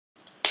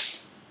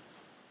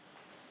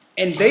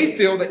And they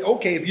feel that,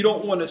 okay, if you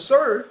don't want to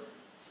serve,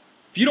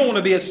 if you don't want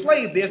to be a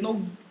slave, there's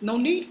no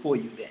need for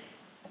you then.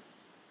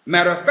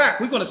 Matter of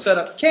fact, we're going to set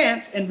up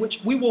camps in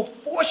which we will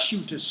force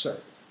you to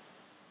serve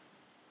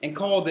and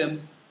call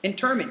them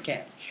internment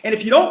camps. And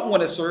if you don't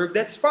want to serve,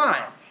 that's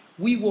fine.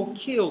 We will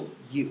kill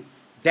you.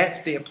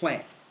 That's their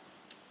plan.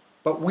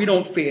 But we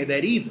don't fear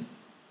that either.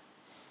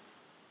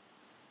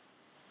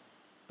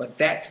 But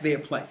that's their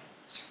plan.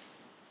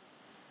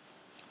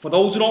 For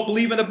those who don't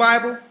believe in the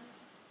Bible,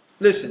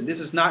 listen, this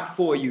is not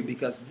for you,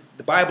 because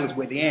the Bible is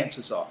where the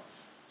answers are.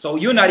 So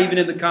you're not even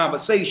in the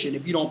conversation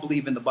if you don't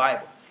believe in the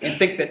Bible and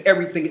think that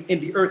everything in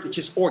the earth is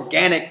just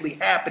organically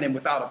happening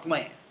without a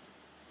plan.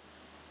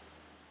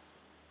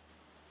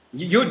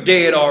 You're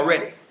dead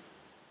already.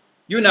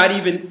 You're not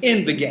even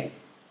in the game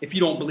if you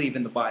don't believe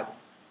in the Bible.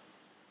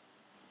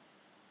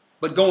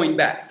 But going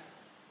back,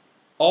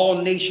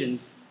 all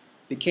nations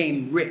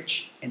became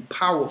rich and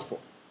powerful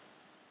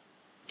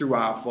through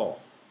our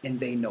fall, and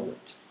they know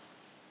it.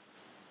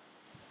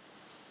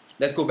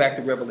 Let's go back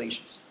to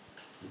Revelations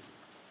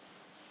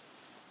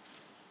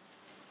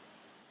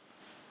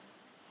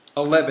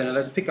 11, and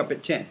let's pick up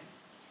at 10.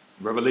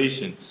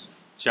 Revelations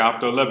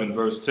chapter 11,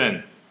 verse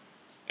 10.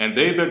 And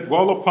they that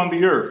dwell upon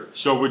the earth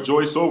shall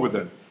rejoice over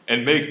them,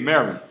 and make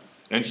merry,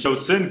 and shall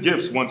send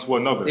gifts one to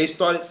another. They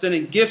started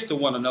sending gifts to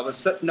one another,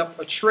 setting up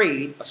a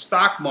trade, a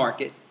stock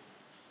market.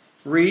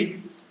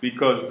 Read.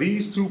 Because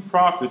these two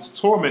prophets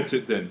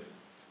tormented them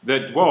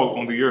that dwell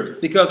on the earth.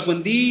 Because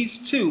when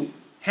these two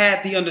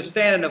had the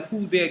understanding of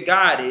who their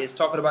God is,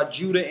 talking about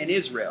Judah and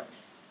Israel,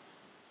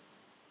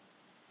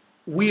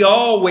 we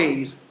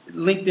always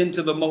linked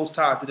into the Most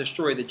High to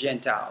destroy the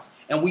Gentiles.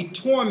 And we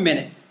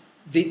tormented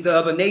the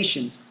other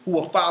nations who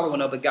were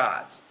following other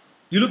gods.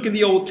 You look in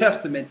the Old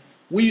Testament,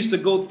 we used to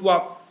go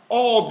throughout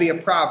all their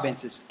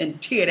provinces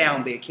and tear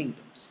down their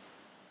kingdoms.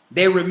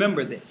 They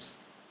remember this.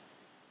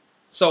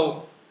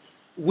 So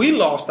we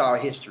lost our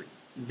history.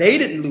 They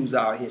didn't lose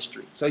our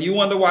history. So you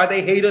wonder why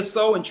they hate us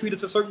so and treat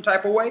us a certain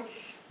type of way?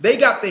 They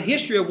got the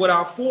history of what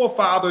our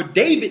forefather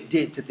David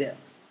did to them.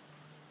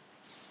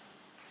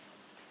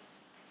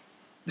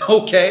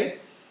 Okay?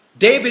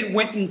 David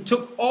went and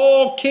took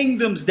all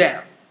kingdoms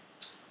down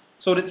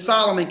so that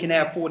Solomon can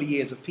have 40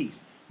 years of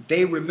peace.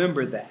 They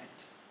remember that.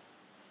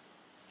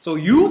 So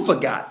you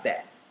forgot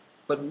that.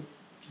 But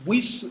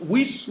we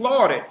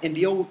slaughtered in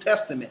the Old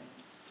Testament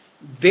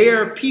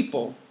their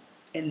people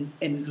in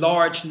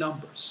large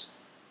numbers.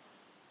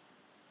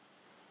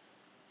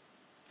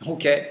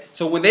 Okay?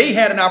 So when they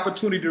had an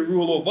opportunity to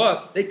rule over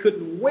us, they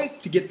couldn't wait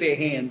to get their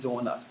hands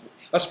on us.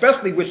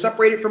 Especially we're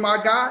separated from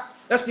our God.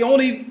 That's the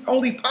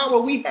only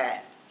power we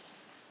had.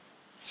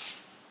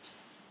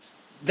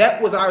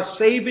 That was our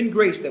saving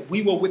grace, that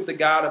we were with the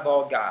God of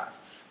all gods.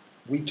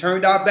 We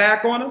turned our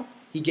back on him.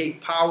 He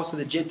gave powers to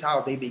the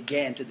Gentiles. They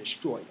began to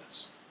destroy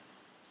us.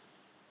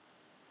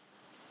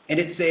 And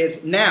it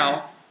says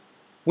now,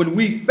 when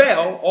we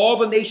fell, all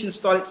the nations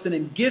started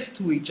sending gifts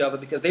to each other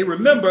because they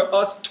remember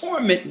us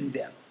tormenting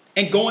them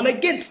and going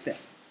against them.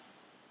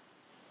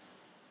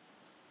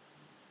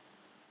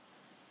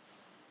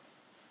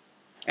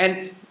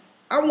 And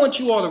I want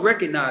you all to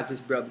recognize this,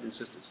 brothers and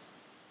sisters.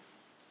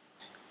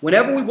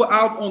 Whenever we were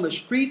out on the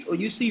streets, or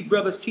you see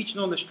brothers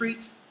teaching on the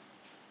streets,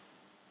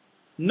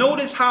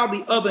 notice how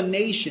the other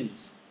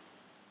nations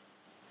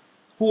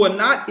who are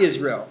not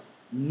Israel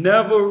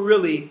never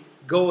really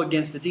go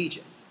against the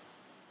teachings.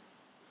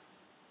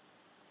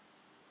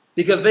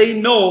 Because they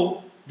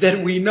know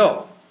that we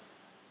know.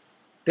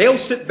 They'll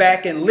sit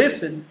back and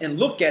listen and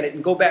look at it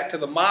and go back to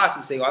the mosque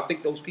and say, oh, I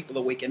think those people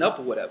are waking up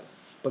or whatever.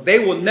 But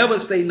they will never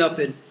say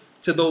nothing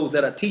to those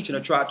that are teaching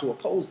or try to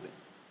oppose them.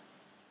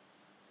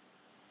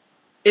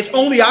 It's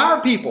only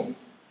our people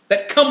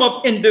that come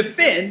up and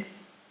defend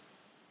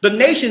the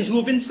nations who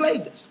have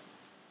enslaved us.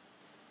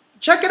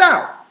 Check it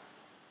out.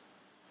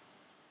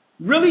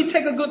 Really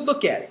take a good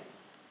look at it.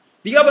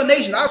 The other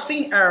nations, I've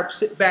seen Arabs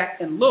sit back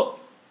and look,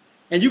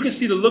 and you can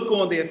see the look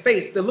on their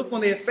face. The look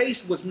on their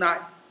face was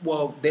not,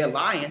 well, they're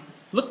lying.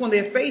 The look on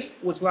their face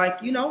was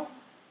like, you know,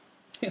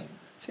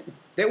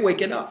 they're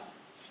waking up.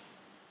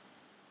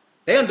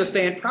 They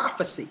understand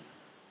prophecy.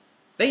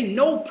 They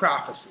know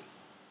prophecy.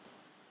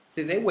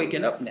 See, they're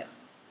waking up now.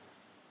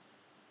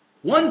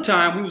 One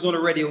time we was on a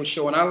radio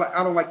show, and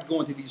I don't like to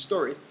go into these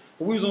stories,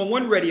 but we was on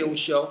one radio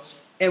show,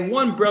 and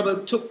one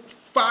brother took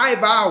 5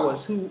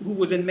 hours who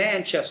was in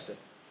Manchester,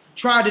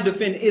 tried to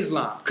defend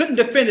Islam. Couldn't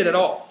defend it at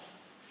all.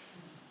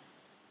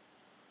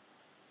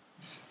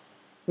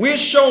 We're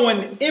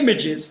showing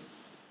images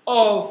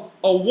of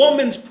a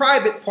woman's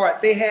private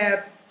part they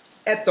have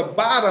at the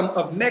bottom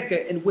of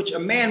Mecca, in which a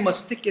man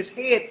must stick his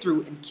head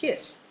through and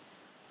kiss,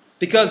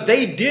 because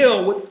they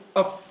deal with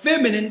a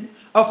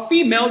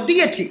female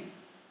deity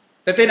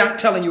that they're not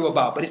telling you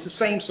about, but it's the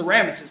same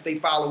ceramicists they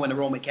follow in the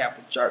Roman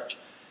Catholic Church.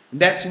 And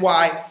that's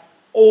why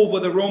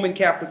over the Roman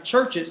Catholic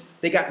churches,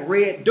 they got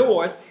red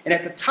doors, and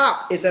at the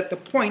top is at the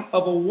point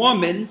of a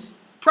woman's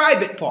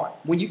private part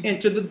when you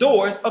enter the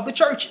doors of the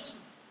churches.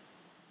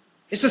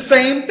 It's the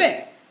same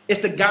thing.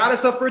 It's the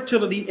goddess of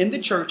fertility in the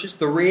churches,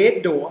 the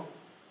red door,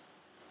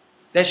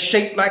 that's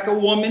shaped like a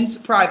woman's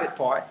private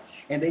part,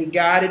 and they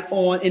got it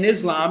on in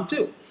Islam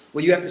too,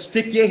 where you have to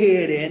stick your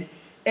head in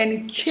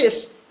and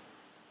kiss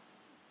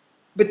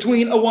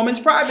between a woman's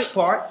private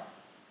parts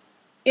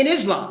in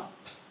Islam.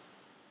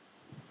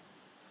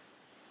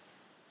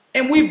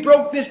 And we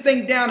broke this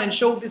thing down and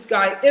showed this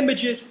guy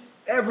images,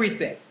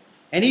 everything.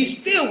 And he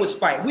still was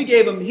fighting. We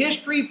gave him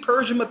history,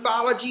 Persian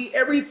mythology,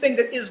 everything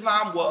that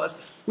Islam was.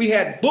 We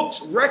had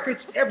books,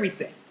 records,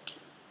 everything.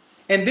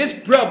 And this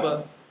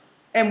brother,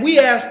 and we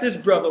asked this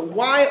brother,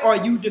 why are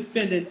you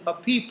defending a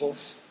people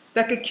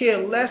that could care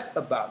less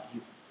about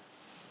you?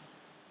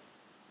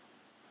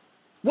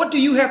 What do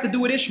you have to do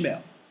with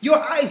Ishmael? You're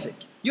Isaac.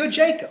 You're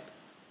Jacob.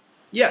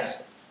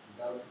 Yes.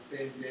 That was the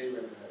same day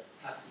when the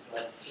taxi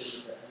drivers came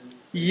to the end.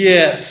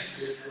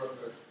 Yes.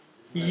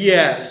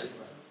 Yes.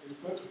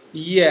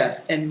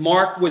 Yes. And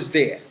Mark was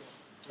there.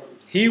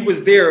 He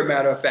was there, a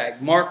matter of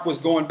fact. Mark was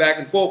going back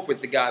and forth with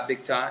the guy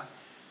big time.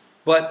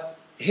 But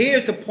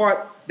here's the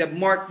part that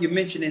Mark, you're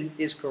mentioning,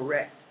 is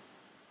correct.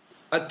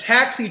 A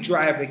taxi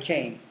driver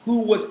came who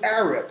was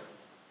Arab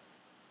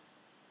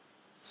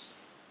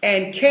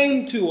and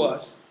came to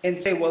us and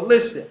said, well,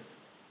 listen,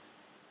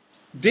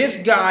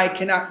 this guy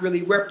cannot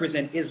really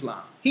represent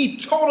Islam. He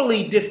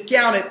totally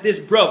discounted this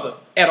brother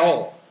at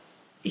all.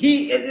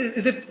 He is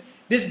as if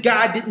this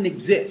guy didn't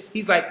exist.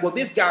 He's like, well,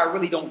 this guy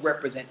really don't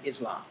represent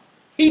Islam.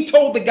 He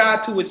told the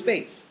guy to his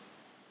face.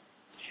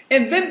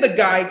 And then the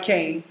guy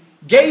came,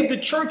 gave the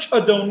church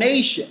a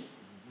donation.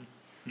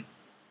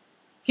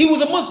 He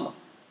was a Muslim.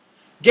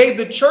 Gave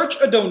the church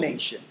a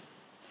donation.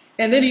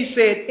 And then he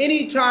said,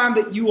 anytime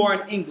that you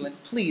are in England,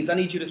 please, I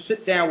need you to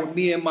sit down with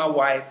me and my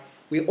wife.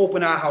 We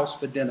open our house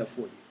for dinner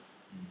for you.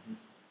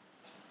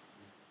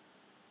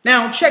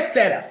 Now, check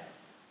that out.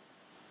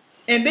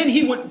 And then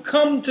he would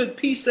come to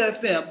Peace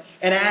FM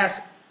and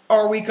ask,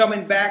 are we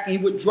coming back? And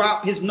he would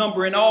drop his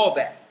number and all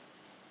that.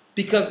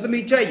 Because let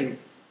me tell you,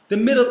 the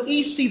Middle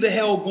East see the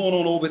hell going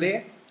on over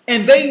there.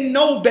 And they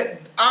know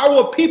that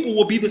our people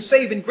will be the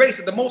saving grace.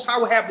 That the Most High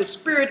will have the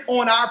Spirit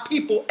on our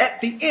people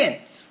at the end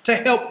to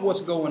help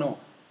what's going on.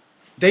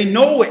 They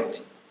know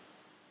it.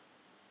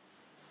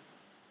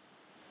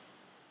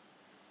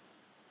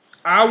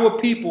 Our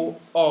people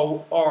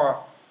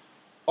are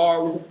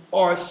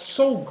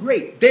so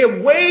great. They're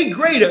way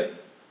greater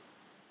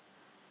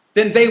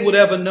than they would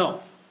ever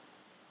know.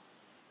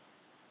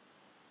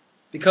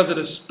 Because of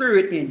the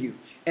Spirit in you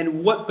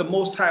and what the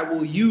Most High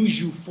will use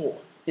you for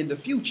in the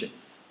future.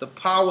 The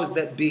powers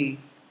that be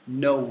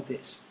know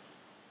this.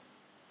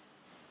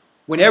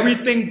 When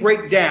everything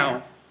breaks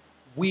down,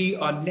 we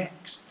are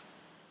next.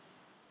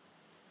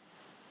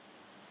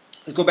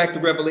 Let's go back to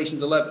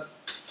Revelations 11.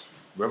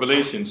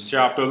 Revelations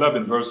chapter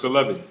 11, verse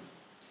 11.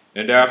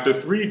 And after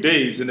 3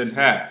 days and a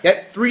half.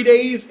 That 3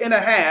 days and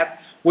a half,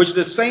 which is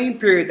the same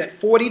period, that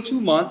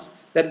 42 months,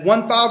 that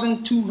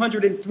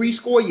 1,203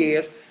 score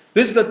years.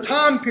 This is the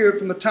time period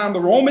from the time the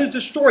Romans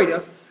destroyed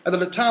us and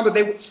the time that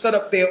they would set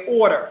up their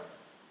order,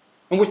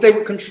 in which they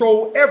would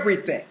control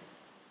everything.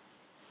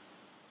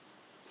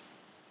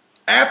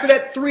 After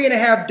that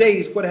 3.5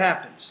 days, what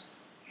happens?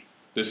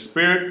 The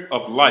Spirit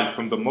of life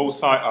from the Most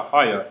High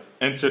Ahia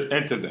entered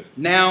into them.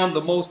 Now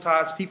the Most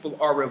High's people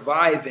are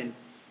reviving,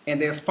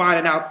 and they're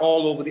finding out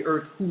all over the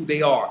earth who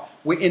they are.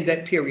 We're in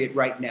that period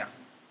right now.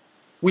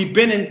 We've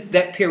been in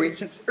that period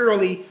since the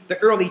early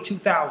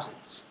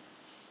 2000s.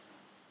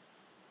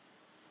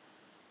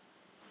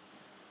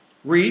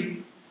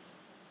 Read.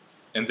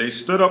 And they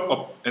stood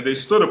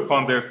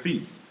upon their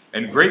feet,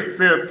 and great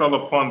fear fell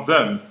upon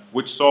them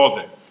which saw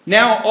them.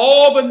 Now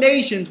all the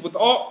nations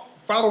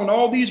following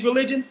all these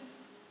religions,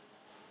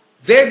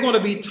 they're going to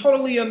be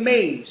totally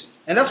amazed.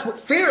 And that's what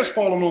fear is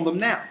falling on them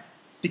now.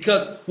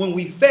 Because when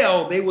we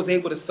fell, they was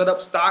able to set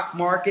up stock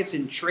markets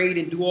and trade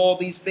and do all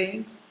these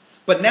things.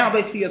 But now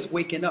they see us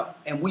waking up,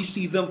 and we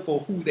see them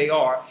for who they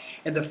are,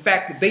 and the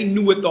fact that they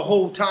knew it the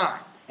whole time,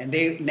 and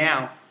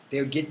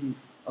they're getting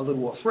a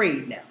little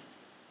afraid now.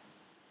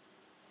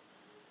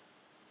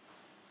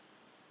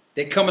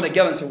 They're coming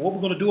together and saying, what are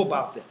we going to do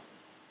about them?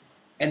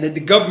 And the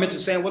governments are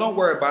saying, well, don't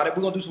worry about it.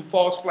 We're going to do some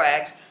false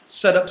flags,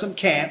 set up some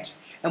camps,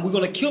 and we're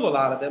going to kill a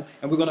lot of them,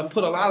 and we're going to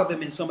put a lot of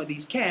them in some of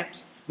these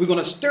camps. We're going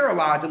to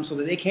sterilize them so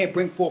that they can't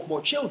bring forth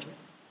more children.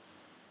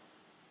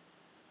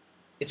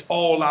 It's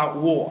all out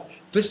war.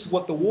 This is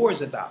what the war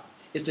is about.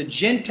 It's the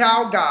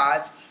Gentile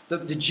gods,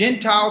 the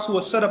Gentiles who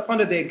are set up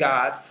under their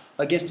gods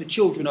against the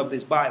children of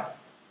this Bible.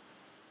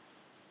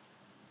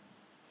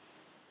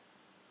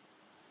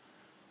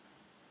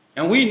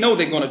 And we know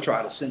they're going to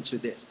try to censor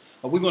this,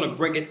 but we're going to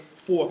bring it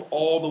forth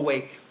all the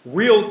way.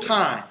 Real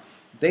time.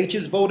 They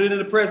just voted in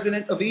the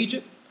president of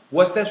Egypt.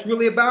 What's that's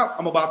really about?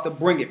 I'm about to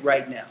bring it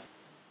right now.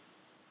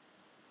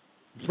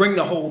 Bring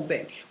the whole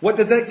thing. What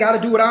does that got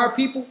to do with our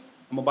people?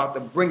 I'm about to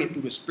bring it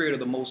through the Spirit of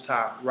the Most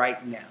High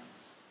right now.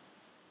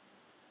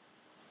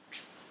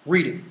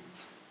 Read it.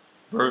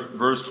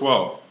 Verse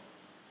 12.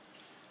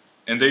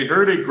 And they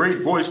heard a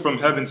great voice from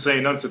heaven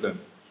saying unto them,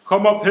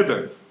 Come up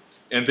hither.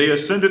 And they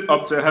ascended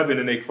up to heaven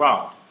in a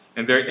cloud,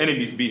 and their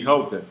enemies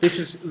beheld them. This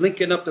is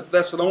linking up the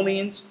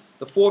Thessalonians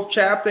the 4th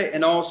chapter,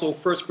 and also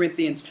 1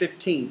 Corinthians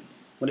 15,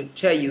 when it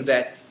tell you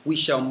that we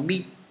shall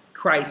meet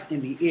Christ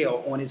in the air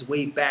on his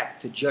way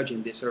back to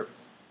judging this earth.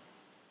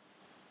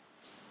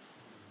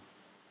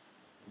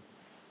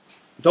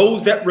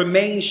 Those that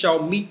remain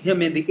shall meet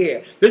him in the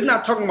air. This is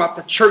not talking about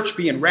the church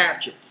being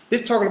raptured.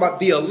 This is talking about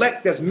the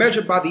elect that's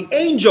measured by the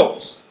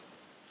angels,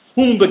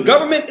 whom the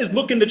government is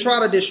looking to try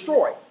to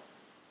destroy.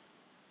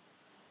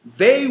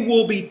 They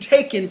will be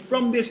taken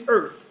from this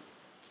earth,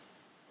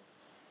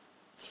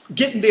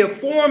 getting their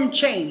form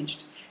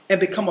changed, and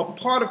become a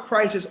part of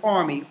Christ's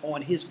army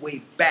on his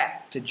way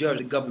back to judge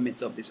the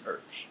governments of this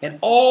earth. And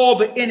all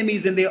the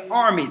enemies in their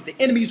armies, the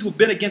enemies who've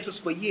been against us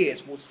for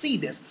years, will see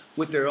this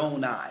with their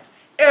own eyes.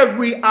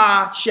 Every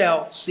eye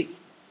shall see.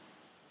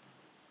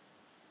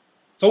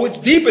 So it's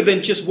deeper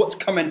than just what's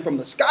coming from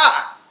the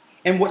sky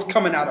and what's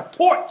coming out of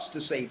ports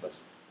to save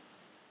us.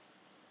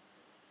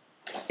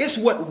 It's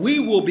what we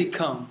will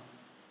become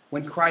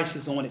when Christ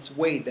is on its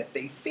way that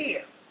they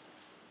fear.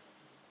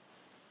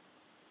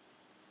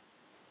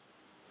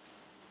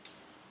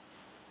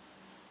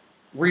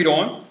 Read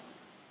on.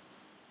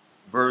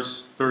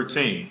 Verse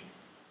 13.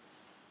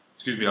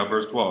 Excuse me,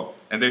 verse 12.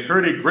 And they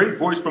heard a great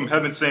voice from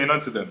heaven saying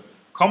unto them,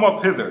 Come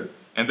up hither.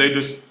 And they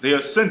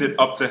ascended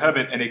up to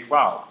heaven in a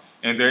cloud,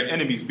 and their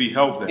enemies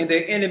beheld them. And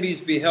their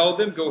enemies beheld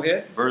them. Go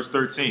ahead. Verse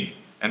 13.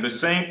 And the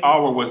same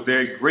hour was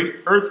there a great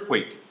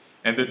earthquake,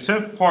 and the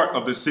 10th part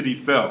of the city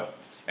fell.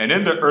 And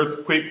in the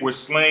earthquake were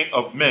slain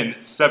of men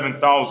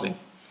 7,000.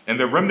 And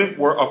the remnant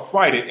were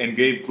affrighted and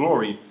gave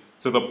glory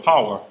to the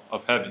power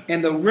of heaven.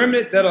 And the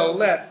remnant that are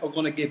left are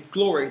going to give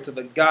glory to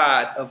the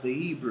God of the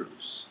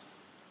Hebrews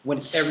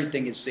when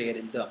everything is said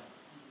and done.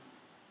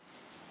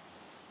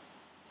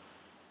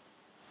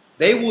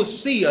 They will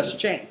see us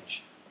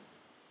change.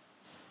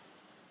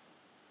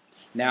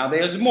 Now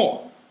there's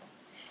more.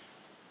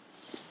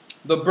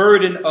 The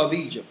burden of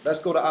Egypt. Let's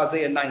go to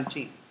Isaiah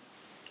 19.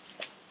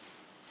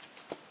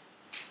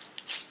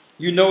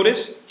 You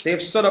notice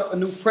they've set up a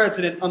new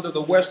president under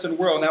the Western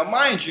world. Now,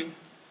 mind you,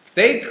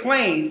 they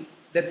claim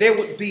that there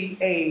would be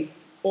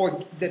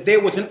that there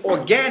was an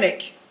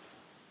organic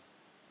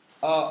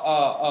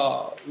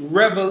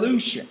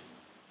revolution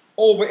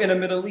over in the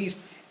Middle East,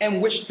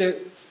 in which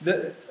the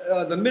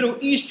Middle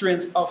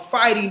Easterns are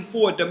fighting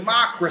for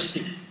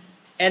democracy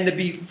and to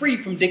be free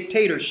from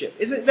dictatorship.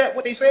 Isn't that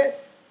what they said?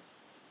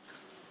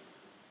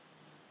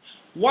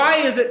 Why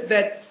is it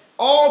that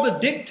all the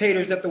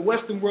dictators that the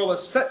Western world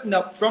is setting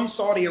up from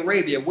Saudi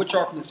Arabia, which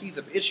are from the seeds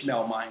of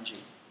Ishmael, mind you,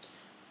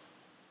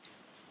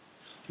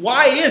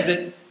 why is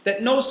it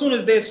that no sooner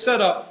as they're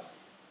set up,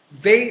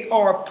 they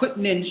are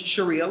putting in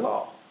Sharia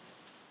law?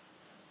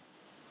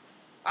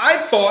 I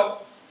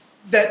thought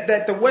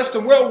that the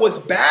Western world was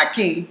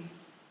backing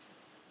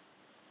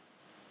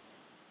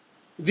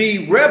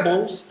the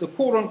rebels, the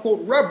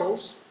quote-unquote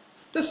rebels,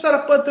 to set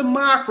up a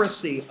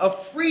democracy, a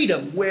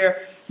freedom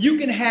where you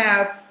can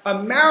have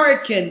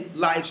American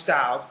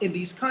lifestyles in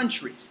these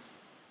countries,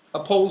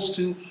 opposed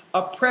to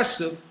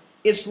oppressive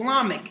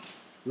Islamic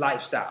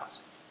lifestyles.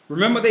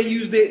 Remember, they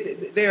use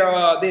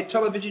their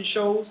television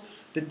shows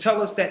to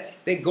tell us that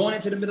they're going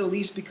into the Middle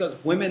East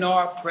because women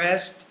are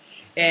oppressed,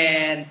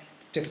 and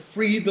to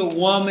free the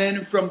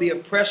woman from the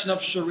oppression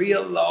of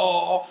Sharia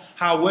law,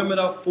 how women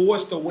are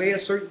forced to wear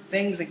certain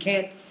things and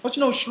can't. Don't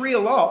you know Sharia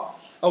law?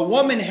 A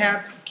woman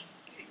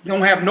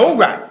don't have no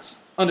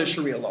rights under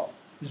Sharia law.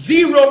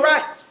 0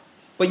 rights.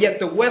 But yet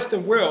the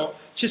Western world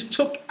just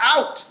took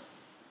out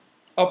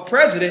a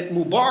president,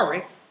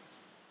 Mubarak,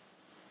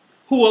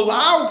 who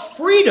allowed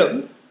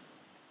freedom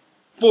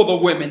for the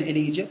women in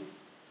Egypt,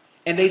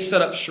 and they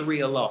set up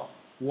Sharia law.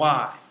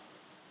 Why?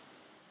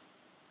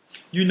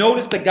 You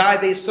notice the guy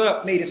they set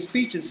up made a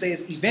speech and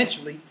says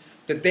eventually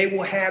that they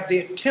will have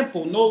their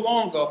temple no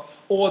longer,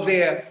 or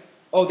their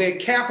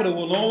capital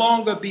will no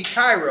longer be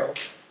Cairo,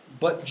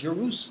 but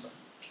Jerusalem.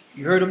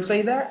 You heard him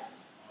say that?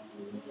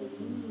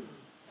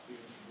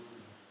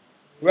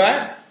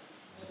 Right?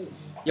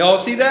 Y'all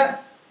see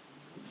that?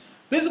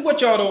 This is what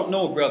y'all don't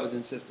know, brothers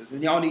and sisters,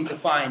 and y'all need to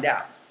find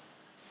out.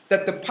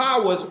 That the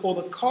powers or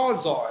the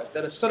Khazars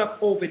that are set up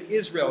over in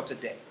Israel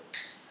today,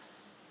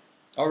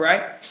 all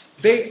right,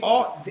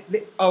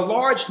 a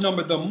large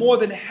number, the more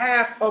than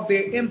half of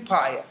their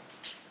empire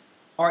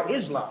are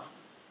Islam.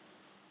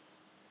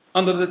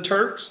 Under the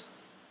Turks,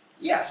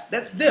 yes,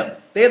 that's them.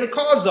 They're the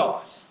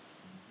Khazars.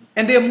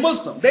 And they're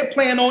Muslim. They're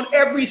playing on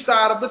every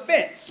side of the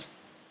fence.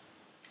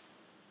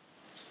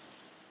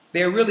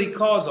 They're really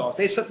Khazars.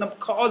 They're setting up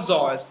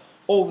Khazars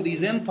over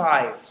these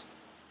empires.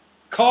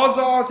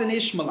 Khazars and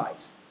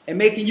Ishmaelites. And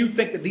making you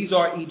think that these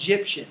are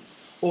Egyptians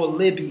or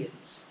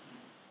Libyans.